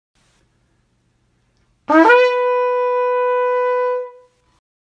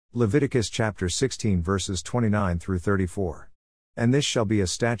Leviticus chapter 16 verses 29 through 34. And this shall be a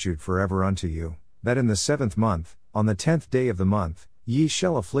statute forever unto you, that in the 7th month, on the 10th day of the month, ye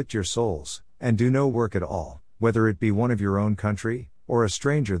shall afflict your souls, and do no work at all, whether it be one of your own country, or a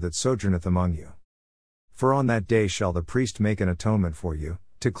stranger that sojourneth among you. For on that day shall the priest make an atonement for you,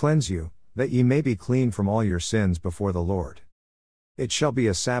 to cleanse you, that ye may be clean from all your sins before the Lord. It shall be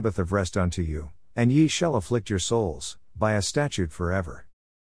a Sabbath of rest unto you, and ye shall afflict your souls, by a statute forever.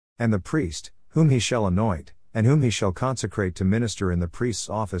 And the priest, whom he shall anoint, and whom he shall consecrate to minister in the priest's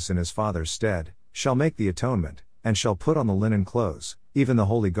office in his father's stead, shall make the atonement, and shall put on the linen clothes, even the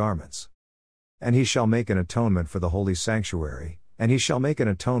holy garments. And he shall make an atonement for the holy sanctuary, and he shall make an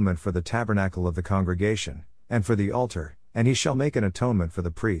atonement for the tabernacle of the congregation, and for the altar, and he shall make an atonement for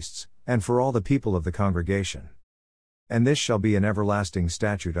the priests, and for all the people of the congregation. And this shall be an everlasting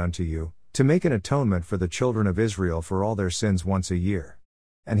statute unto you, to make an atonement for the children of Israel for all their sins once a year.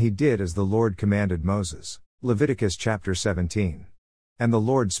 And he did as the Lord commanded Moses. Leviticus chapter 17. And the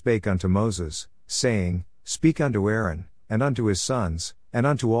Lord spake unto Moses, saying, Speak unto Aaron, and unto his sons, and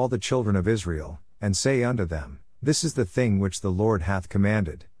unto all the children of Israel, and say unto them, This is the thing which the Lord hath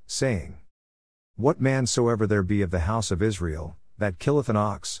commanded, saying, What man soever there be of the house of Israel, that killeth an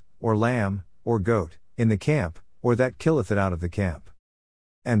ox, or lamb, or goat, in the camp, or that killeth it out of the camp,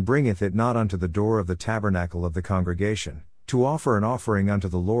 and bringeth it not unto the door of the tabernacle of the congregation, to offer an offering unto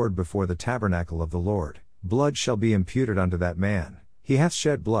the Lord before the tabernacle of the Lord, blood shall be imputed unto that man, he hath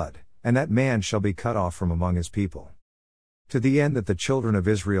shed blood, and that man shall be cut off from among his people. To the end that the children of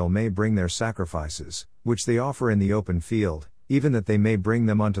Israel may bring their sacrifices, which they offer in the open field, even that they may bring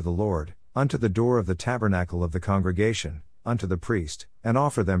them unto the Lord, unto the door of the tabernacle of the congregation, unto the priest, and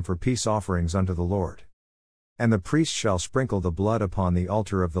offer them for peace offerings unto the Lord. And the priest shall sprinkle the blood upon the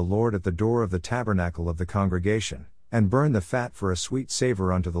altar of the Lord at the door of the tabernacle of the congregation, and burn the fat for a sweet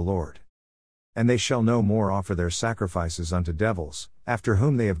savor unto the Lord. And they shall no more offer their sacrifices unto devils, after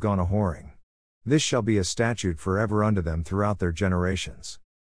whom they have gone a whoring. This shall be a statute forever unto them throughout their generations.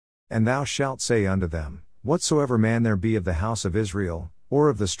 And thou shalt say unto them, Whatsoever man there be of the house of Israel, or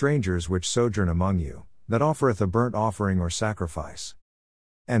of the strangers which sojourn among you, that offereth a burnt offering or sacrifice,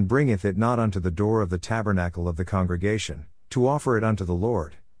 and bringeth it not unto the door of the tabernacle of the congregation, to offer it unto the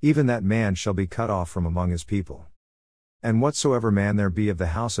Lord, even that man shall be cut off from among his people. And whatsoever man there be of the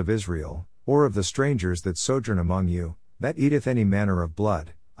house of Israel, or of the strangers that sojourn among you, that eateth any manner of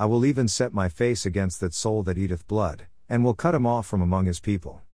blood, I will even set my face against that soul that eateth blood, and will cut him off from among his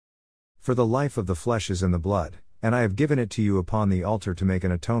people. For the life of the flesh is in the blood, and I have given it to you upon the altar to make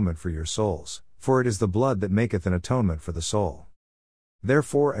an atonement for your souls, for it is the blood that maketh an atonement for the soul.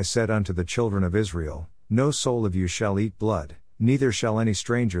 Therefore I said unto the children of Israel, No soul of you shall eat blood, neither shall any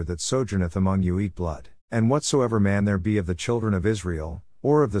stranger that sojourneth among you eat blood. And whatsoever man there be of the children of Israel,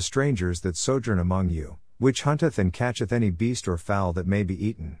 or of the strangers that sojourn among you, which hunteth and catcheth any beast or fowl that may be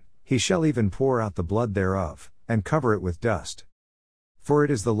eaten, he shall even pour out the blood thereof, and cover it with dust. For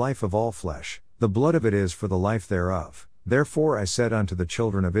it is the life of all flesh, the blood of it is for the life thereof. Therefore I said unto the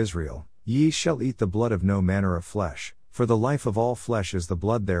children of Israel, Ye shall eat the blood of no manner of flesh, for the life of all flesh is the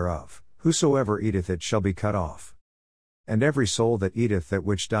blood thereof, whosoever eateth it shall be cut off. And every soul that eateth that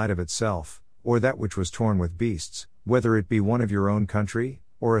which died of itself, or that which was torn with beasts, whether it be one of your own country,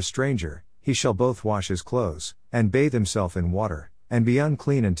 or a stranger, he shall both wash his clothes, and bathe himself in water, and be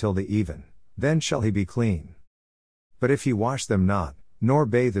unclean until the even, then shall he be clean. But if he wash them not, nor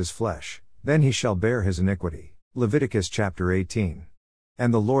bathe his flesh, then he shall bear his iniquity. Leviticus chapter 18.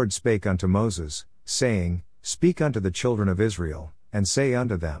 And the Lord spake unto Moses, saying, Speak unto the children of Israel, and say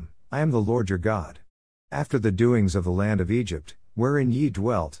unto them, I am the Lord your God. After the doings of the land of Egypt, wherein ye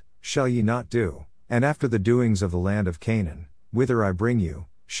dwelt, shall ye not do, and after the doings of the land of Canaan, whither I bring you,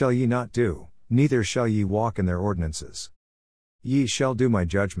 shall ye not do, neither shall ye walk in their ordinances. Ye shall do my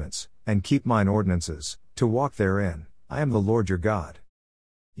judgments, and keep mine ordinances, to walk therein, I am the Lord your God.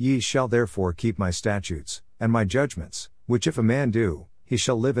 Ye shall therefore keep my statutes, and my judgments, which if a man do, he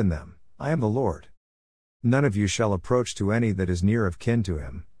shall live in them, I am the Lord. None of you shall approach to any that is near of kin to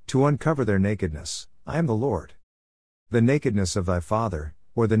him, to uncover their nakedness, I am the Lord. The nakedness of thy father,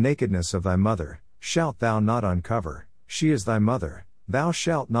 or the nakedness of thy mother, shalt thou not uncover, she is thy mother, thou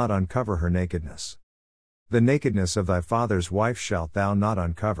shalt not uncover her nakedness. The nakedness of thy father's wife shalt thou not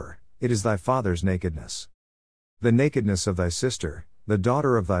uncover, it is thy father's nakedness. The nakedness of thy sister, the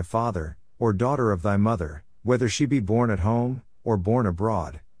daughter of thy father, or daughter of thy mother, whether she be born at home, or born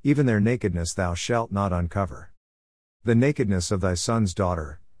abroad, even their nakedness thou shalt not uncover. The nakedness of thy son's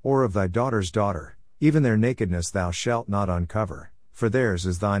daughter, or of thy daughter's daughter, even their nakedness thou shalt not uncover, for theirs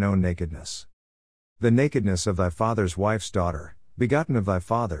is thine own nakedness. The nakedness of thy father's wife's daughter, begotten of thy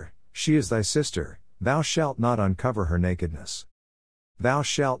father, she is thy sister, thou shalt not uncover her nakedness. Thou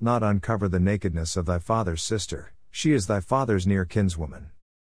shalt not uncover the nakedness of thy father's sister, she is thy father's near kinswoman.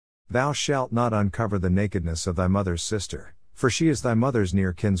 Thou shalt not uncover the nakedness of thy mother's sister, for she is thy mother's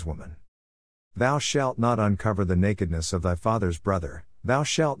near kinswoman. Thou shalt not uncover the nakedness of thy father's brother, thou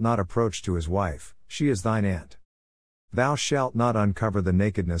shalt not approach to his wife, she is thine aunt. Thou shalt not uncover the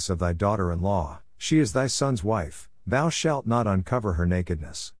nakedness of thy daughter-in-law, she is thy son's wife, thou shalt not uncover her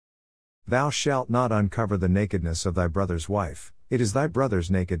nakedness. Thou shalt not uncover the nakedness of thy brother's wife, it is thy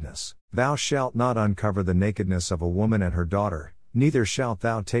brother's nakedness. Thou shalt not uncover the nakedness of a woman and her daughter, neither shalt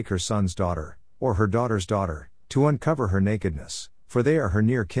thou take her son's daughter, or her daughter's daughter, to uncover her nakedness, for they are her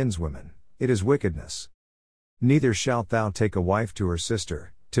near kinswomen, it is wickedness. Neither shalt thou take a wife to her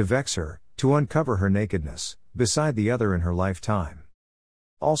sister, to vex her, to uncover her nakedness, beside the other in her lifetime.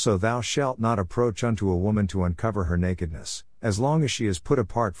 Also thou shalt not approach unto a woman to uncover her nakedness, as long as she is put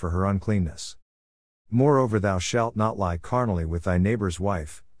apart for her uncleanness. Moreover thou shalt not lie carnally with thy neighbor's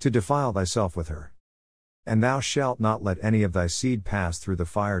wife, to defile thyself with her. And thou shalt not let any of thy seed pass through the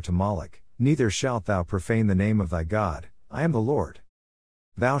fire to Moloch, neither shalt thou profane the name of thy God, I am the Lord.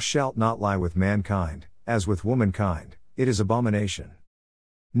 Thou shalt not lie with mankind, as with womankind, it is abomination.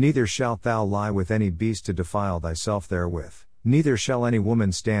 Neither shalt thou lie with any beast to defile thyself therewith, neither shall any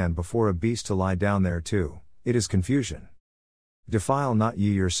woman stand before a beast to lie down thereto, it is confusion. Defile not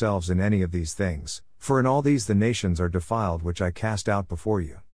ye yourselves in any of these things, for in all these the nations are defiled which I cast out before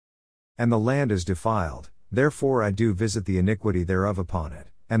you. And the land is defiled, therefore I do visit the iniquity thereof upon it,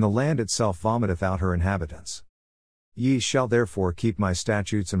 and the land itself vomiteth out her inhabitants. Ye shall therefore keep my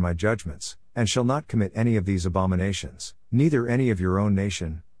statutes and my judgments, and shall not commit any of these abominations, neither any of your own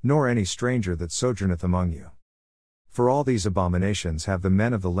nation, nor any stranger that sojourneth among you. For all these abominations have the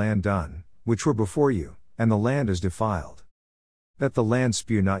men of the land done, which were before you, and the land is defiled. That the land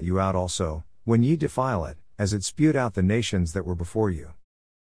spew not you out also, when ye defile it, as it spewed out the nations that were before you.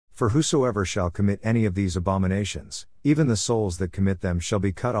 For whosoever shall commit any of these abominations, even the souls that commit them shall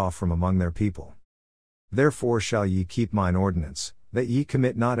be cut off from among their people. Therefore shall ye keep mine ordinance, that ye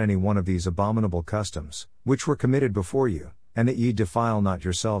commit not any one of these abominable customs, which were committed before you, and that ye defile not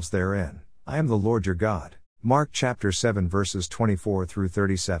yourselves therein, I am the Lord your God. Mark chapter 7 verses 24 through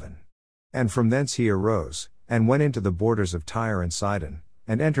 37. And from thence he arose, and went into the borders of Tyre and Sidon,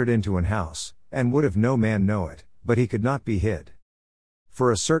 and entered into an house, and would have no man know it, but he could not be hid.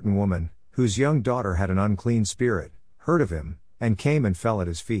 For a certain woman, whose young daughter had an unclean spirit, heard of him, and came and fell at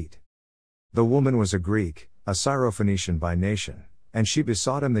his feet. The woman was a Greek, a Syrophoenician by nation, and she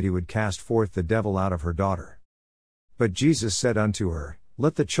besought him that he would cast forth the devil out of her daughter. But Jesus said unto her,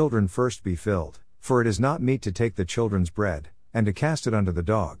 Let the children first be filled, for it is not meet to take the children's bread, and to cast it unto the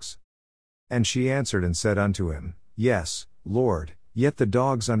dogs. And she answered and said unto him, Yes, Lord, yet the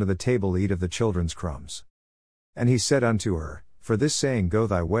dogs under the table eat of the children's crumbs. And he said unto her, For this saying go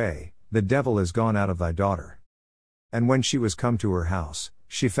thy way, the devil is gone out of thy daughter. And when she was come to her house,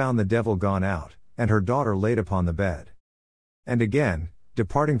 she found the devil gone out, and her daughter laid upon the bed. And again,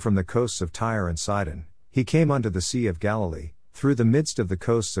 departing from the coasts of Tyre and Sidon, he came unto the sea of Galilee, through the midst of the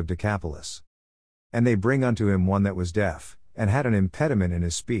coasts of Decapolis. And they bring unto him one that was deaf, and had an impediment in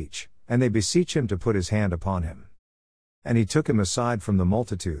his speech, and they beseech him to put his hand upon him. And he took him aside from the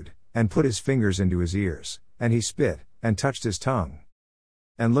multitude, and put his fingers into his ears, and he spit, and touched his tongue.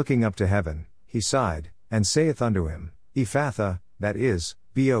 And looking up to heaven, he sighed, and saith unto him, Ephphatha, that is,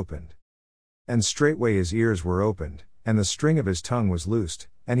 be opened. And straightway his ears were opened, and the string of his tongue was loosed,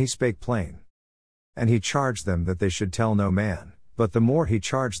 and he spake plain. And he charged them that they should tell no man, but the more he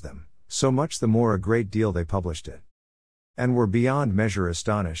charged them, so much the more a great deal they published it. And were beyond measure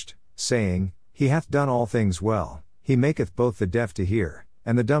astonished, saying, He hath done all things well, he maketh both the deaf to hear,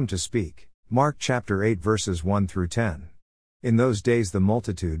 and the dumb to speak. Mark chapter 8 verses 1 through 10. In those days the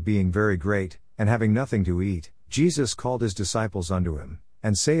multitude being very great, and having nothing to eat, Jesus called his disciples unto him,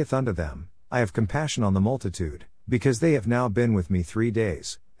 and saith unto them, I have compassion on the multitude, because they have now been with me 3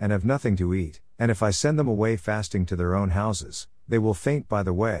 days, and have nothing to eat, and if I send them away fasting to their own houses, they will faint by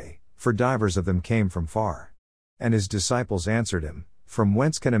the way, for divers of them came from far. And his disciples answered him, From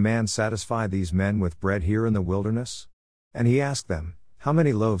whence can a man satisfy these men with bread here in the wilderness? And he asked them, How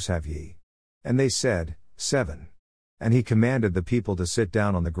many loaves have ye? And they said, 7. And he commanded the people to sit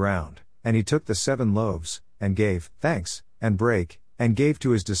down on the ground, and he took the 7 loaves, and gave thanks, and brake, and gave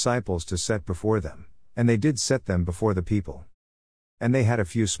to his disciples to set before them, and they did set them before the people. And they had a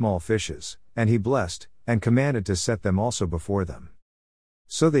few small fishes, and he blessed, and commanded to set them also before them.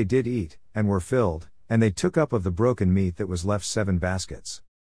 So they did eat, and were filled, and they took up of the broken meat that was left 7 baskets.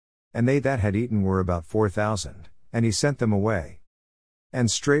 And they that had eaten were about 4,000, and he sent them away. And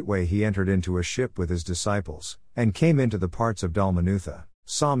straightway he entered into a ship with his disciples, and came into the parts of Dalmanutha.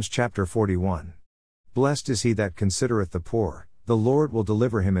 Psalms chapter 41. Blessed is he that considereth the poor, the Lord will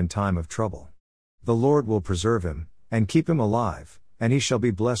deliver him in time of trouble. The Lord will preserve him, and keep him alive, and he shall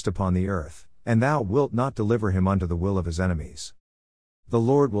be blessed upon the earth, and thou wilt not deliver him unto the will of his enemies. The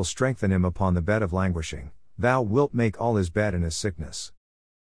Lord will strengthen him upon the bed of languishing, thou wilt make all his bed in his sickness.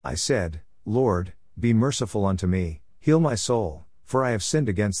 I said, Lord, be merciful unto me, heal my soul, for I have sinned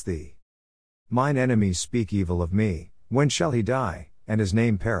against thee. Mine enemies speak evil of me, when shall he die, and his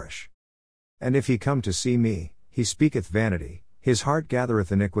name perish? And if he come to see me, he speaketh vanity, his heart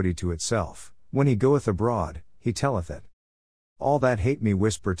gathereth iniquity to itself, when he goeth abroad, he telleth it. All that hate me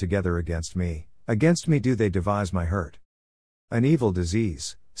whisper together against me do they devise my hurt. An evil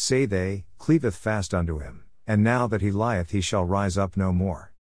disease, say they, cleaveth fast unto him, and now that he lieth he shall rise up no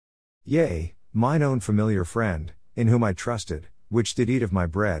more. Yea, mine own familiar friend, in whom I trusted, which did eat of my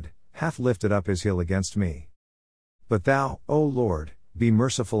bread, hath lifted up his heel against me. But thou, O Lord, be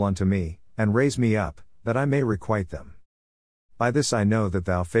merciful unto me, and raise me up, that I may requite them. By this I know that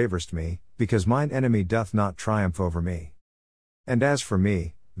thou favorest me, because mine enemy doth not triumph over me. And as for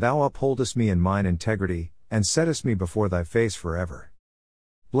me, thou upholdest me in mine integrity, and settest me before thy face forever.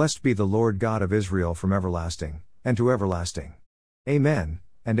 Blessed be the Lord God of Israel from everlasting, and to everlasting. Amen,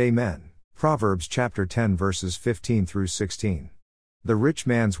 and amen. Proverbs chapter 10 verses 15 through 16. The rich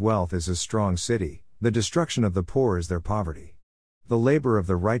man's wealth is a strong city, the destruction of the poor is their poverty. The labor of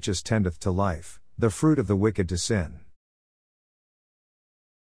the righteous tendeth to life, the fruit of the wicked to sin.